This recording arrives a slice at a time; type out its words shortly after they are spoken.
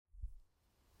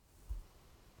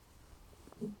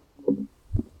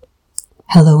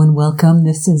Hello and welcome.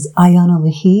 This is Ayana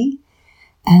Lahi,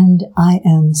 and I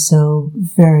am so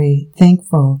very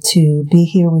thankful to be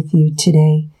here with you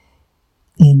today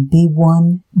in Be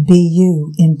One, Be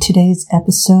You. In today's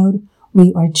episode,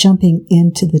 we are jumping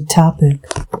into the topic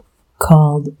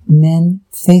called Men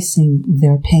Facing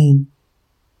Their Pain.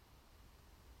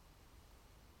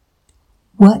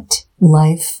 What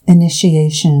life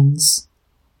initiations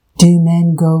do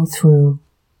men go through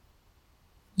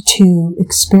to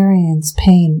experience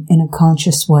pain in a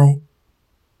conscious way?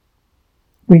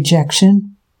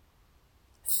 Rejection,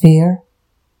 fear,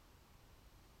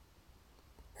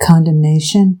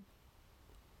 condemnation,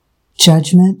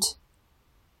 judgment.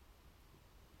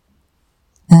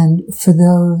 And for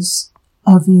those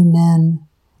of you men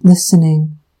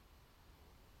listening,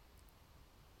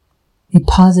 a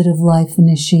positive life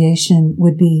initiation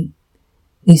would be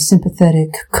a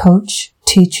sympathetic coach,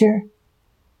 teacher,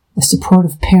 a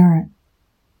supportive parent,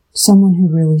 someone who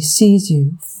really sees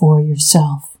you for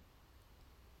yourself.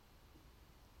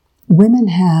 Women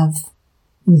have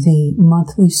the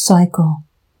monthly cycle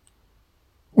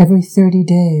every 30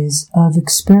 days of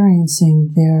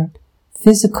experiencing their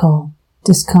physical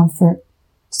discomfort,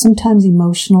 sometimes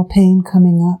emotional pain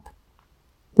coming up,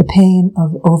 the pain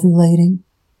of ovulating,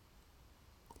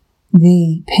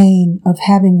 the pain of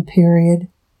having a period,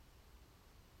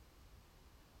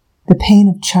 the pain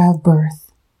of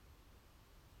childbirth.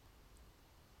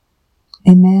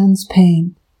 A man's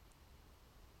pain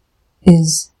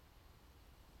is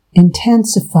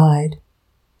intensified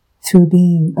through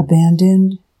being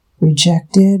abandoned,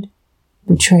 rejected,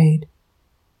 betrayed.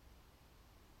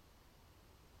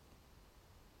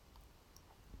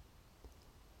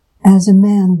 As a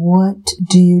man, what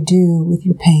do you do with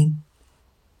your pain?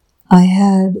 I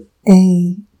had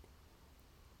a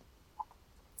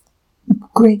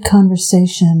great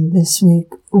conversation this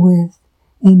week with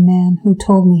a man who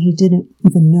told me he didn't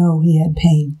even know he had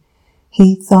pain.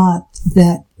 He thought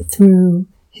that through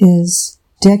his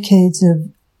decades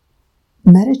of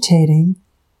meditating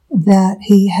that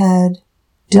he had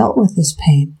dealt with his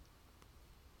pain.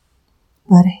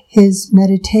 But his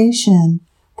meditation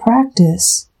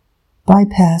practice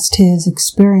bypassed his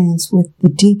experience with the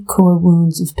deep core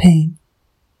wounds of pain.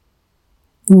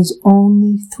 It was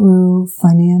only through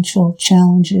financial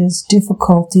challenges,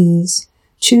 difficulties,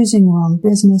 choosing wrong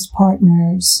business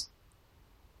partners,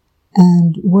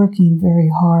 and working very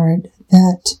hard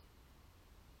that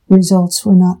results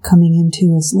were not coming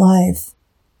into his life.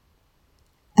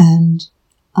 And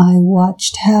I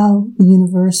watched how the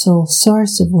universal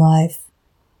source of life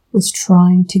was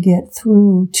trying to get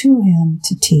through to him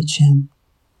to teach him.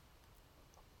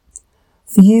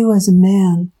 For you as a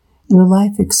man, your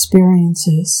life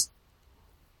experiences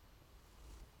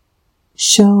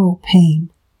show pain.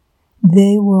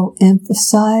 They will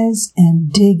emphasize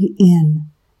and dig in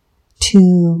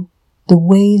to the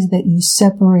ways that you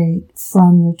separate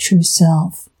from your true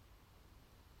self.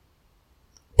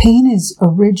 Pain is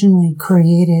originally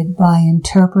created by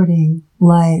interpreting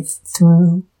life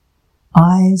through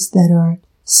eyes that are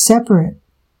separate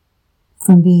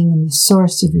from being in the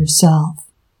source of yourself.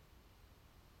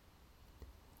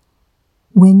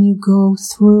 When you go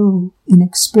through an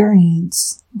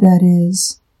experience that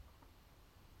is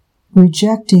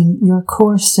rejecting your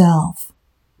core self,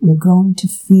 you're going to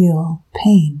feel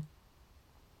pain.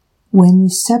 When you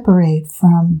separate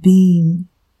from being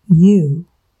you,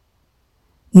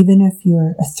 even if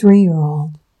you're a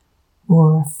 3-year-old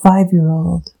or a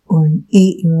 5-year-old or an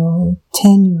 8-year-old,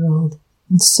 10-year-old,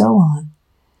 and so on,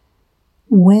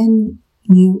 when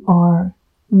you are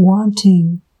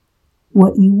wanting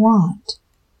what you want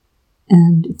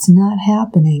and it's not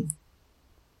happening,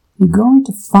 you're going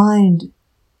to find a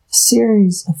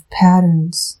series of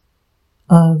patterns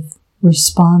of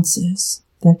responses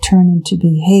that turn into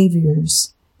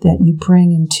behaviors that you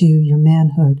bring into your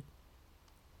manhood.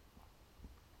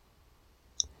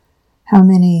 How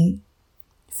many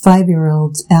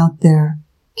 5-year-olds out there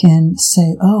can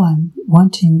say, "Oh, I'm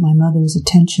wanting my mother's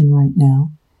attention right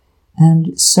now,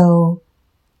 and so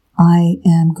I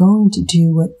am going to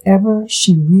do whatever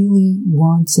she really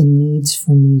wants and needs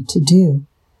for me to do,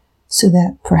 so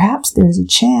that perhaps there's a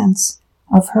chance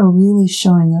of her really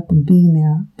showing up and be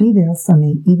there for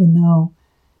me, even though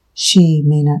she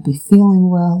may not be feeling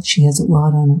well, she has a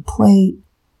lot on her plate,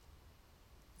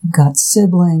 got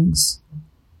siblings,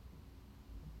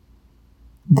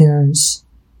 there's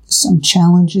some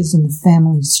challenges in the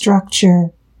family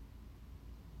structure."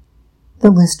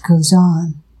 The list goes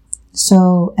on.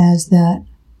 So as that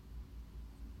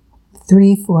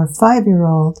 3, 4,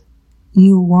 5-year-old,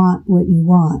 you want what you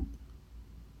want.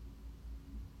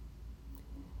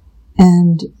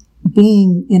 And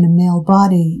being in a male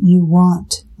body, you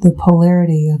want the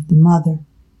polarity of the mother.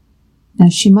 Now,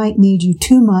 she might need you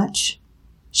too much.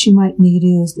 She might need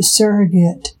you as the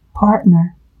surrogate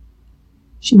partner.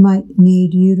 She might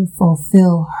need you to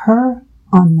fulfill her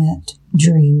unmet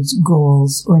dreams,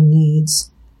 goals, or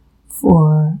needs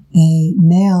for a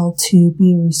male to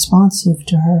be responsive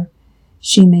to her.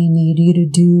 She may need you to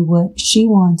do what she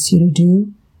wants you to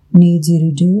do, needs you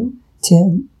to do,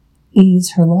 to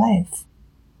ease her life.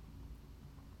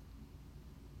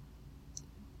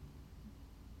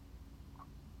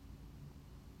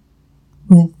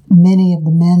 With many of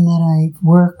the men that I've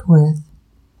worked with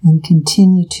and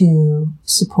continue to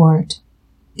support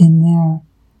in their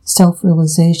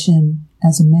self-realization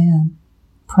as a man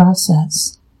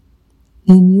process,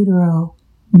 in utero,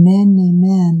 many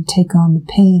men take on the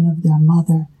pain of their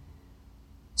mother.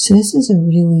 So this is a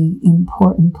really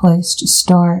important place to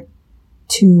start,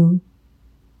 to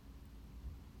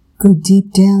go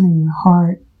deep down in your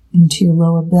heart, into your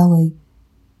lower belly,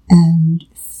 and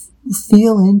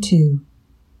feel into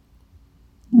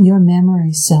your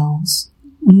memory cells.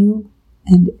 You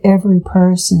and every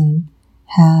person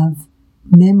have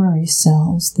memory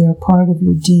cells. They're part of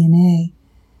your DNA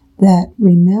that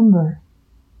remember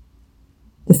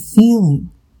the feeling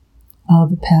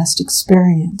of a past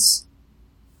experience.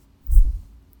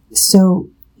 So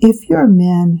if you're a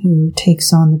man who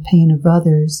takes on the pain of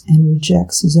others and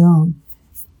rejects his own,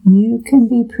 you can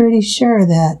be pretty sure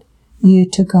that you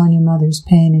took on your mother's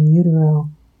pain in utero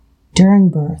during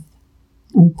birth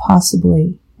and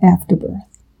possibly after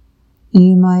birth.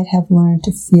 You might have learned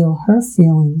to feel her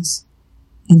feelings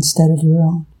instead of your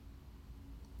own.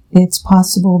 It's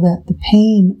possible that the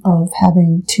pain of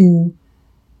having to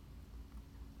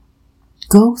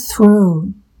go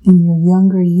through in your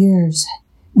younger years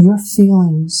your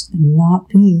feelings not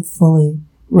being fully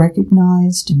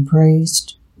recognized,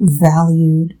 embraced,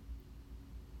 valued,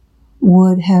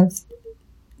 would have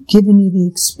given you the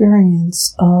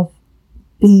experience of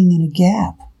being in a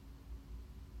gap.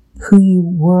 Who you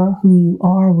were, who you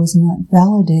are was not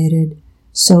validated,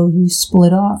 so you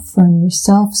split off from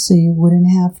yourself so you wouldn't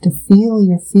have to feel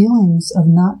your feelings of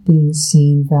not being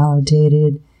seen,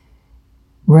 validated,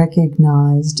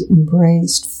 recognized,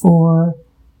 embraced for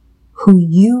who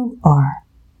you are.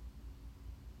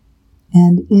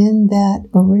 And in that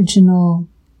original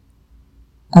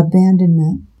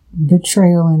abandonment,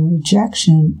 betrayal, and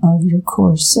rejection of your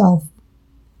core self,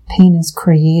 pain is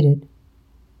created.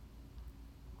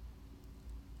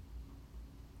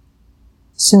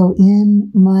 So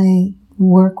in my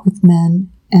work with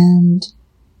men and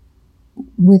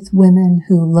with women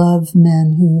who love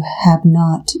men who have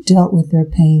not dealt with their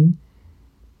pain,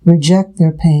 reject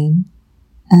their pain,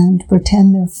 and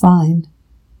pretend they're fine,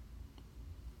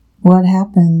 what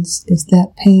happens is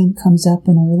that pain comes up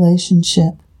in a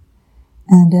relationship.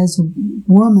 And as a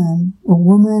woman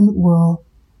will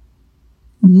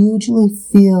usually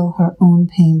feel her own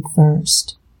pain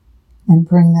first and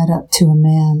bring that up to a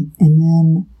man. And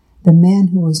then the man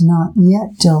who has not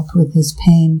yet dealt with his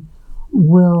pain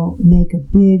will make a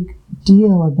big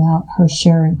deal about her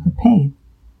sharing her pain.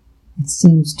 It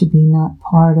seems to be not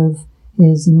part of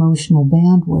his emotional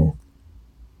bandwidth.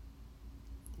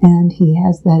 And he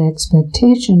has that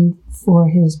expectation for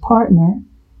his partner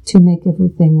to make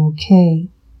everything okay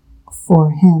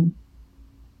for him.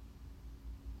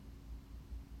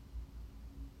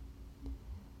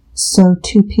 So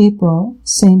two people,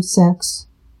 same sex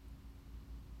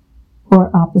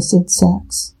or opposite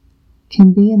sex,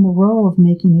 can be in the role of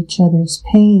making each other's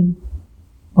pain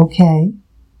okay,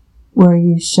 where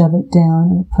you shove it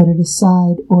down or put it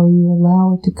aside, or you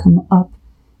allow it to come up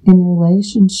in the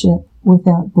relationship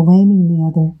without blaming the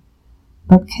other,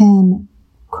 but can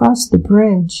cross the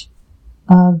bridge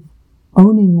of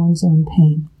owning one's own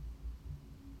pain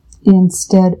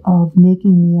instead of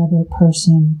making the other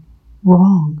person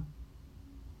wrong,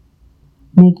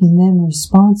 making them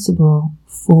responsible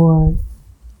for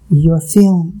your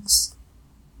feelings.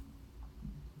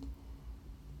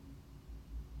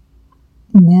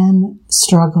 Men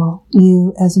struggle.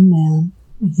 You as a man,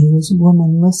 you as a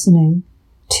woman listening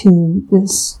to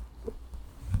this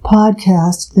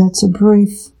podcast, that's a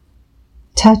brief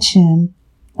touch-in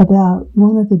about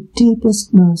one of the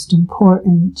deepest, most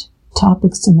important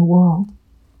topics in the world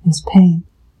is pain.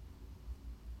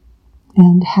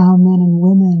 And how men and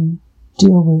women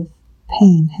deal with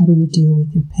pain. How do you deal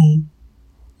with your pain?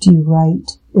 Do you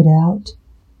write it out?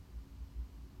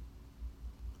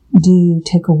 Do you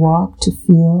take a walk to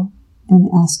feel and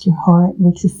ask your heart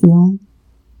what you're feeling?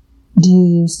 Do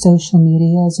you use social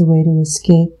media as a way to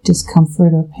escape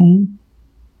discomfort or pain?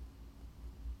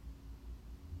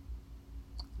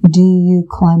 Do you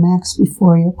climax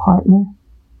before your partner?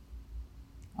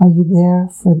 Are you there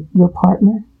for your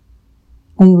partner?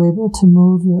 Are you able to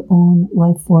move your own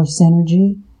life force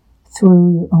energy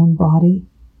through your own body?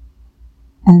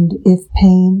 And if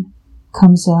pain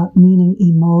comes up, meaning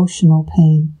emotional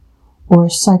pain or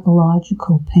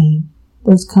psychological pain,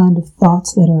 those kind of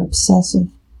thoughts that are obsessive,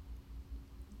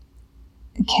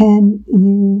 can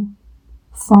you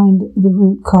find the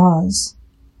root cause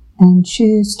and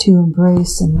choose to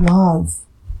embrace and love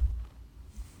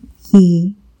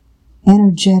the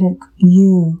energetic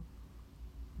you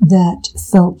that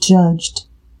felt judged,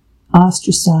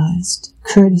 ostracized,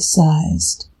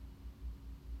 criticized?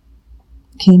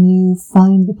 Can you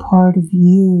find the part of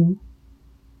you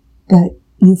that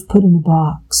you've put in a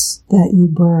box, that you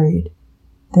buried,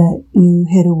 that you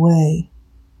hid away,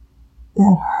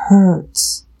 that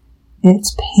hurts?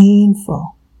 It's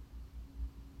painful.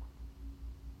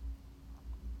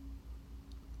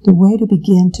 The way to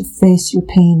begin to face your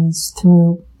pain is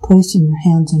through placing your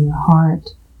hands on your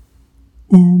heart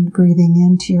and breathing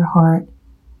into your heart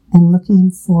and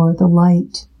looking for the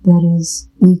light that is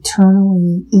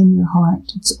eternally in your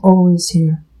heart. It's always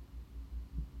here.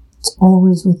 It's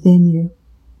always within you.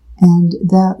 And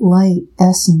that light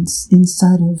essence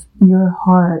inside of your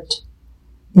heart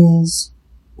is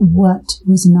what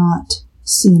was not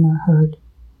seen or heard.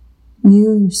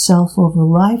 You yourself over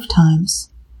lifetimes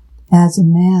as a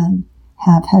man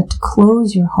have had to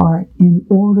close your heart in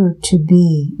order to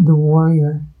be the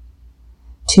warrior,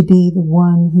 to be the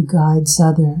one who guides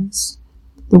others,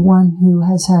 the one who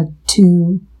has had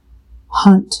to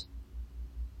hunt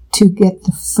to get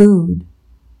the food.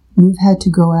 You've had to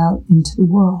go out into the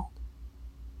world.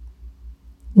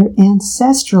 Your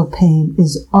ancestral pain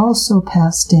is also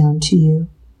passed down to you.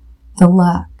 The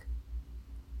lack,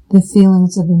 the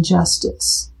feelings of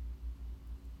injustice,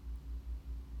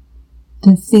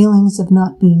 the feelings of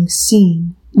not being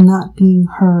seen, not being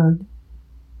heard,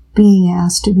 being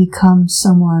asked to become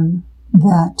someone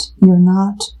that you're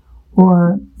not,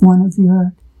 or one of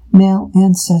your male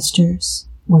ancestors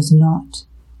was not.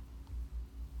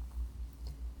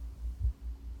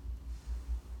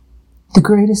 The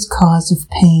greatest cause of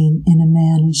pain in a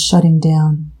man is shutting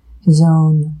down his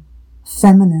own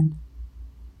feminine,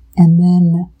 and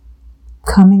then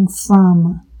coming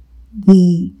from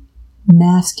the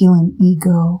masculine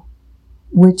ego,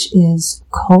 which is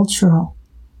cultural.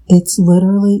 It's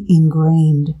literally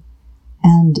ingrained,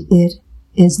 and it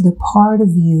is the part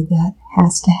of you that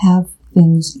has to have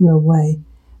things your way.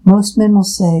 Most men will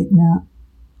say, no,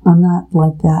 I'm not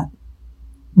like that.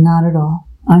 Not at all.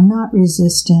 I'm not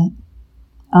resistant.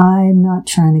 I'm not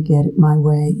trying to get it my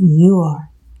way. You are.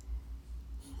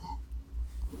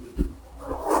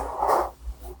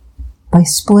 By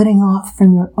splitting off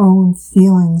from your own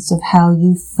feelings of how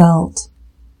you felt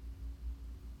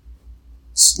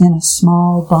in a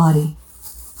small body,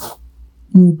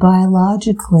 you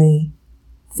biologically,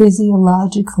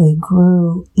 physiologically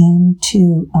grew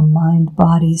into a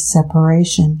mind-body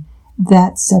separation.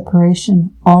 That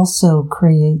separation also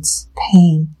creates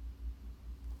pain.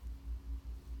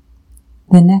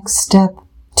 The next step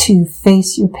to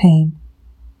face your pain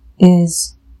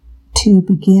is to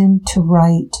begin to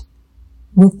write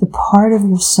with the part of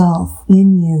yourself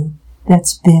in you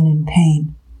that's been in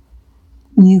pain.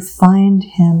 You find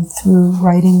him through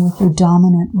writing with your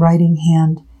dominant writing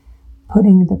hand,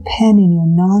 putting the pen in your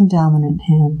non-dominant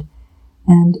hand,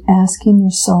 and asking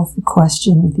yourself a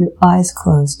question with your eyes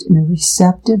closed in a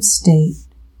receptive state.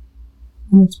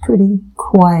 And it's pretty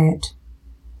quiet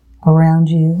around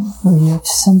you, where you have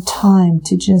some time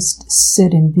to just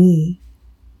sit and be.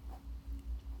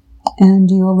 And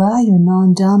you allow your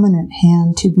non-dominant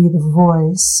hand to be the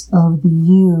voice of the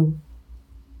you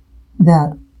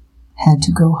that had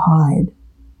to go hide.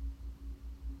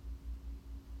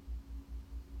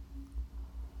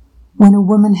 When a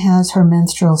woman has her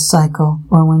menstrual cycle,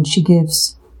 or when she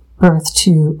gives birth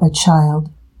to a child,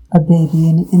 a baby,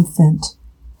 an infant,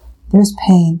 there's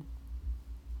pain.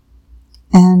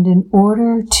 And in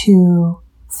order to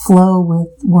flow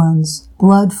with one's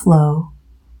blood flow,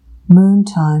 moon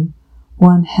time,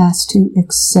 one has to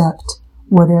accept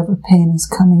whatever pain is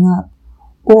coming up,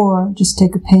 or just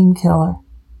take a painkiller.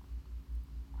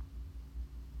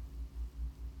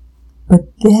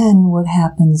 But then what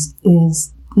happens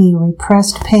is the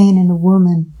repressed pain in a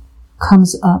woman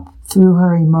comes up through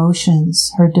her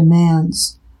emotions, her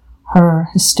demands, her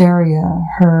hysteria,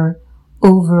 her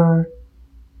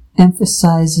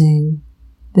over-emphasizing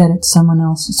that it's someone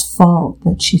else's fault,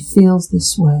 that she feels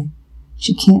this way.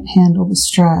 She can't handle the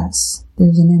stress.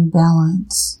 There's an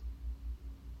imbalance.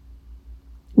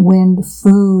 When the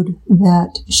food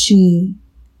that she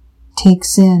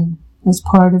takes in as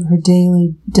part of her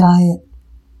daily diet,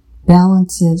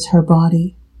 balances her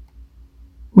body.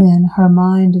 When her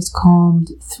mind is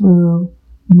calmed through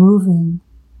moving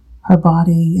her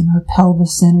body and her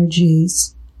pelvis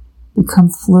energies become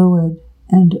fluid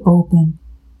and open,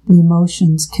 the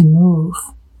emotions can move.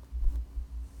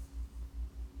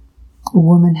 A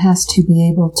woman has to be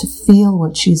able to feel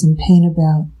what she's in pain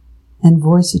about and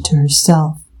voice it to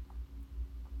herself.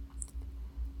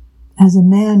 As a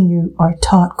man, you are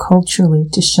taught culturally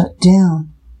to shut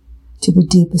down to the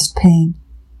deepest pain.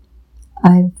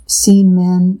 I've seen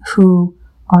men who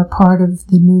are part of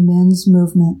the new men's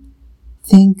movement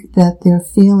think that they're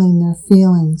feeling their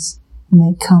feelings, and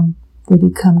they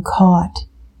become caught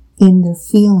in their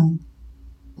feeling.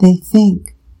 They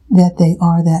think that they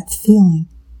are that feeling.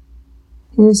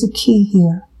 Here's a key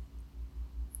here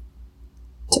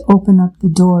to open up the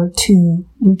door to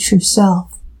your true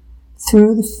self.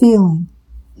 Through the feeling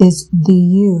is the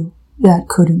you that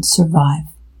couldn't survive.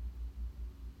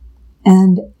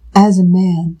 And as a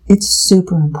man, it's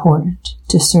super important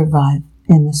to survive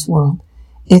in this world.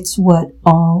 It's what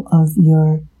all of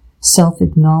your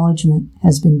self-acknowledgement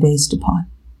has been based upon.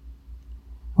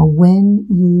 When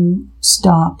you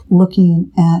stop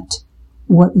looking at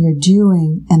what you're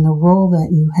doing and the role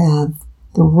that you have,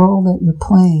 the role that you're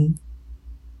playing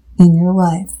in your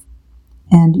life,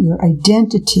 and your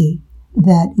identity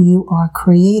that you are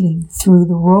creating through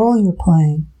the role you're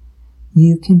playing,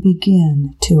 you can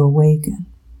begin to awaken.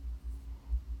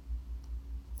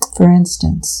 For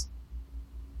instance,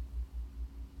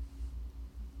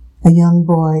 a young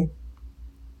boy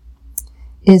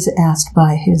is asked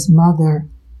by his mother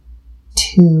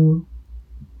to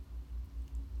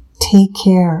take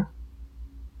care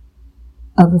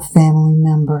of a family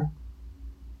member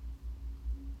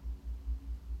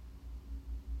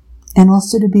and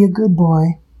also to be a good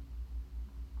boy.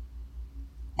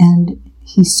 And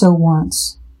he so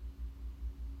wants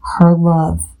her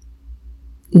love,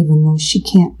 even though she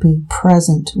can't be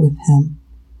present with him.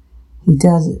 He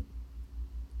does it.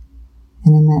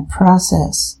 And in that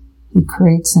process, he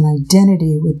creates an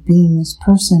identity with being this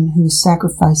person who's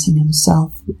sacrificing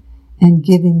himself and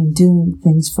giving and doing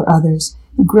things for others.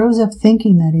 He grows up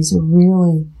thinking that he's a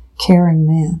really caring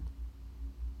man.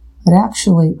 But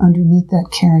actually, underneath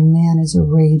that caring man is a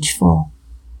rageful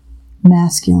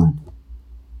masculine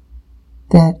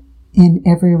that in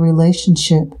every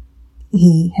relationship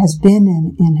he has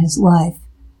been in his life,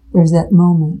 there's that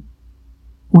moment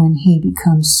when he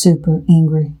becomes super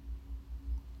angry.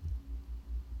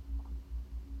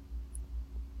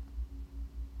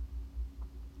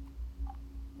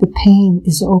 The pain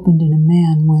is opened in a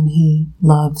man when he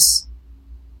loves,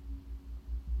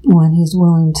 when he's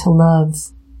willing to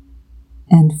love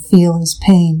and feel his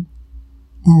pain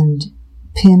and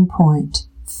pinpoint,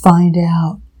 find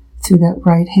out through that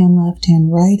right hand, left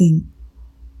hand writing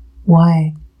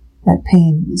why that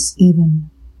pain was even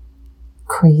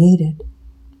created.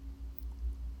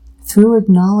 Through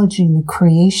acknowledging the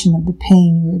creation of the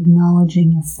pain, you're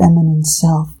acknowledging your feminine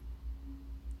self,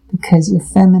 because your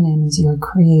feminine is your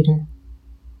creator.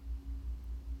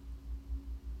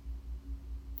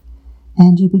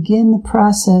 And you begin the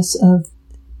process of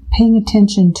paying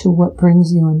attention to what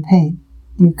brings you in pain.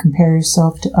 Do you compare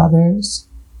yourself to others?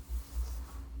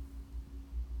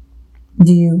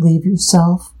 Do you leave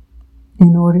yourself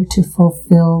in order to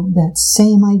fulfill that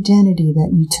same identity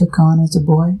that you took on as a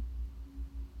boy?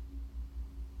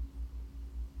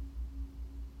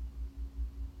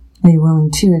 Are you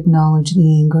willing to acknowledge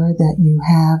the anger that you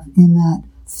have in that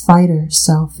fighter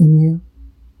self in you?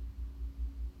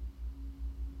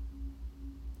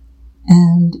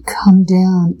 And come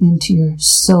down into your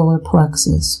solar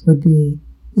plexus would be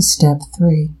the step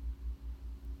 3.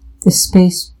 The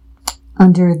space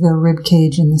under the rib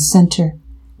cage in the center.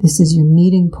 This is your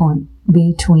meeting point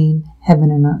between heaven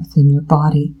and earth in your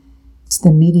body. It's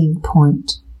the meeting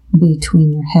point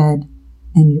between your head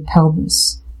and your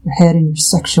pelvis, your head and your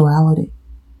sexuality.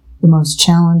 The most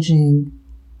challenging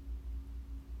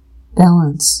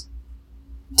balance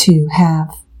to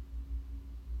have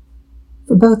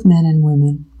for both men and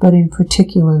women, but in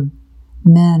particular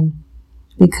men,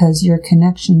 because your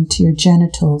connection to your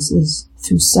genitals is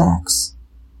through sex.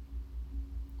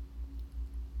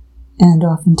 And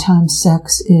oftentimes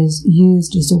sex is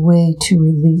used as a way to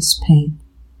release pain.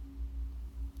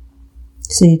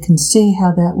 So you can see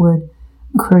how that would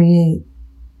create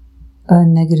a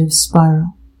negative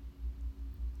spiral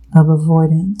of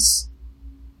avoidance.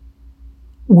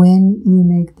 When you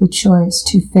make the choice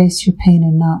to face your pain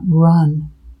and not run,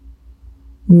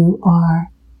 you are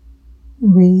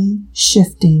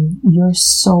reshifting your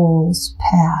soul's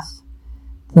path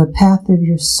the path of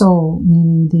your soul,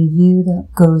 meaning the you that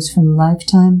goes from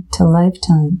lifetime to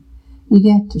lifetime, you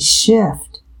get to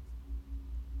shift.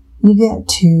 You get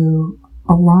to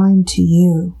align to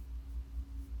you.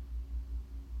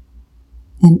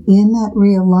 And in that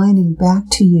realigning back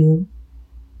to you,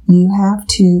 you have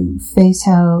to face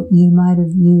how you might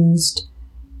have used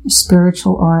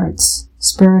spiritual arts,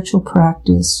 spiritual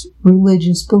practice,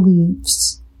 religious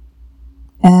beliefs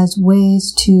as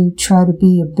ways to try to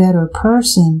be a better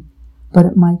person, but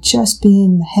it might just be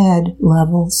in the head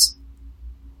levels.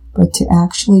 But to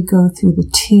actually go through the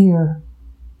tier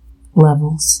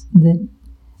levels, the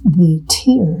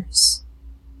tiers,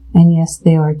 and yes,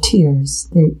 they are tiers.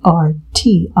 They are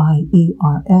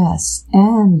TIERS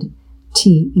and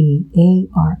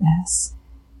TEARS.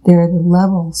 They're the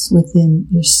levels within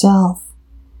yourself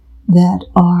that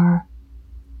are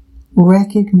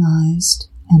recognized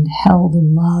and held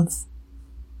in love.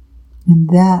 And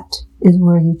that is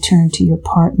where you turn to your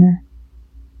partner.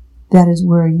 That is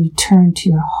where you turn to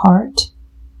your heart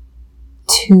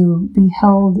to be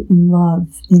held in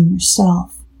love in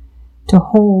yourself, to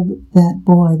hold that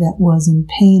boy that was in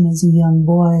pain as a young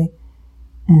boy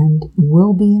and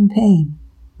will be in pain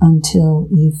until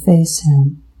you face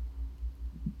him.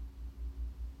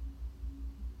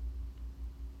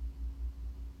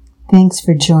 Thanks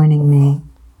for joining me.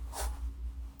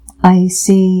 I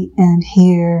see and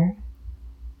hear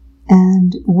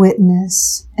and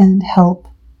witness and help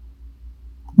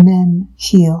men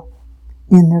heal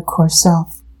in their core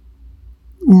self.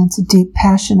 And it's a deep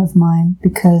passion of mine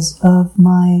because of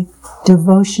my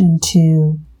devotion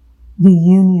to the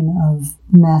union of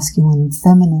masculine and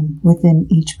feminine within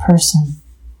each person.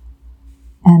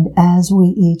 And as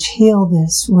we each heal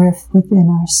this rift within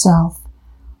ourselves,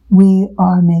 we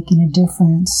are making a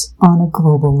difference on a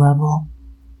global level.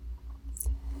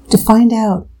 To find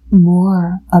out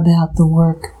more about the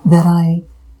work that I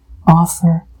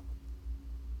offer,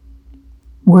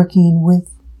 working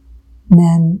with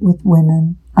men, with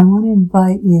women, I want to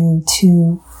invite you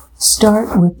to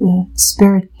start with the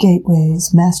Spirit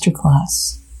Gateways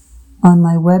Masterclass on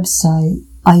my website,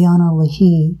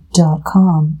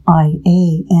 IayanaLahi.com,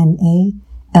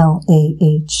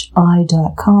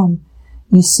 IANALAHI.com.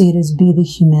 You see it as Be the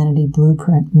Humanity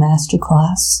Blueprint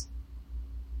Masterclass.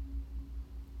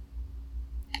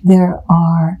 There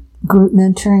are group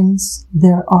mentorings,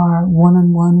 there are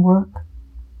one-on-one work,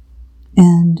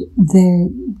 and there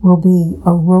will be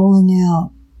a rolling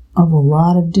out of a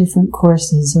lot of different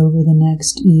courses over the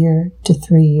next year to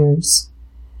 3 years.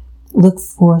 Look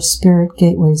for Spirit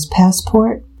Gateways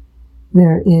Passport.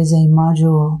 There is a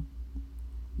module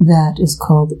that is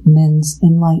called Men's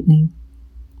Enlightening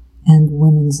and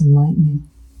Women's Enlightening.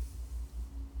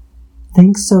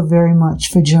 Thanks so very much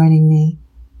for joining me,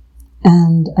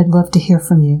 and I'd love to hear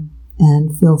from you,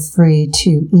 and feel free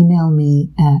to email me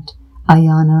at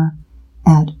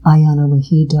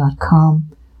ayana@ayanalahi.com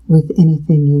with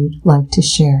anything you'd like to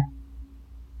share.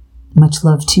 Much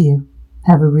love to you.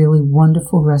 Have a really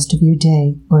wonderful rest of your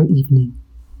day or evening.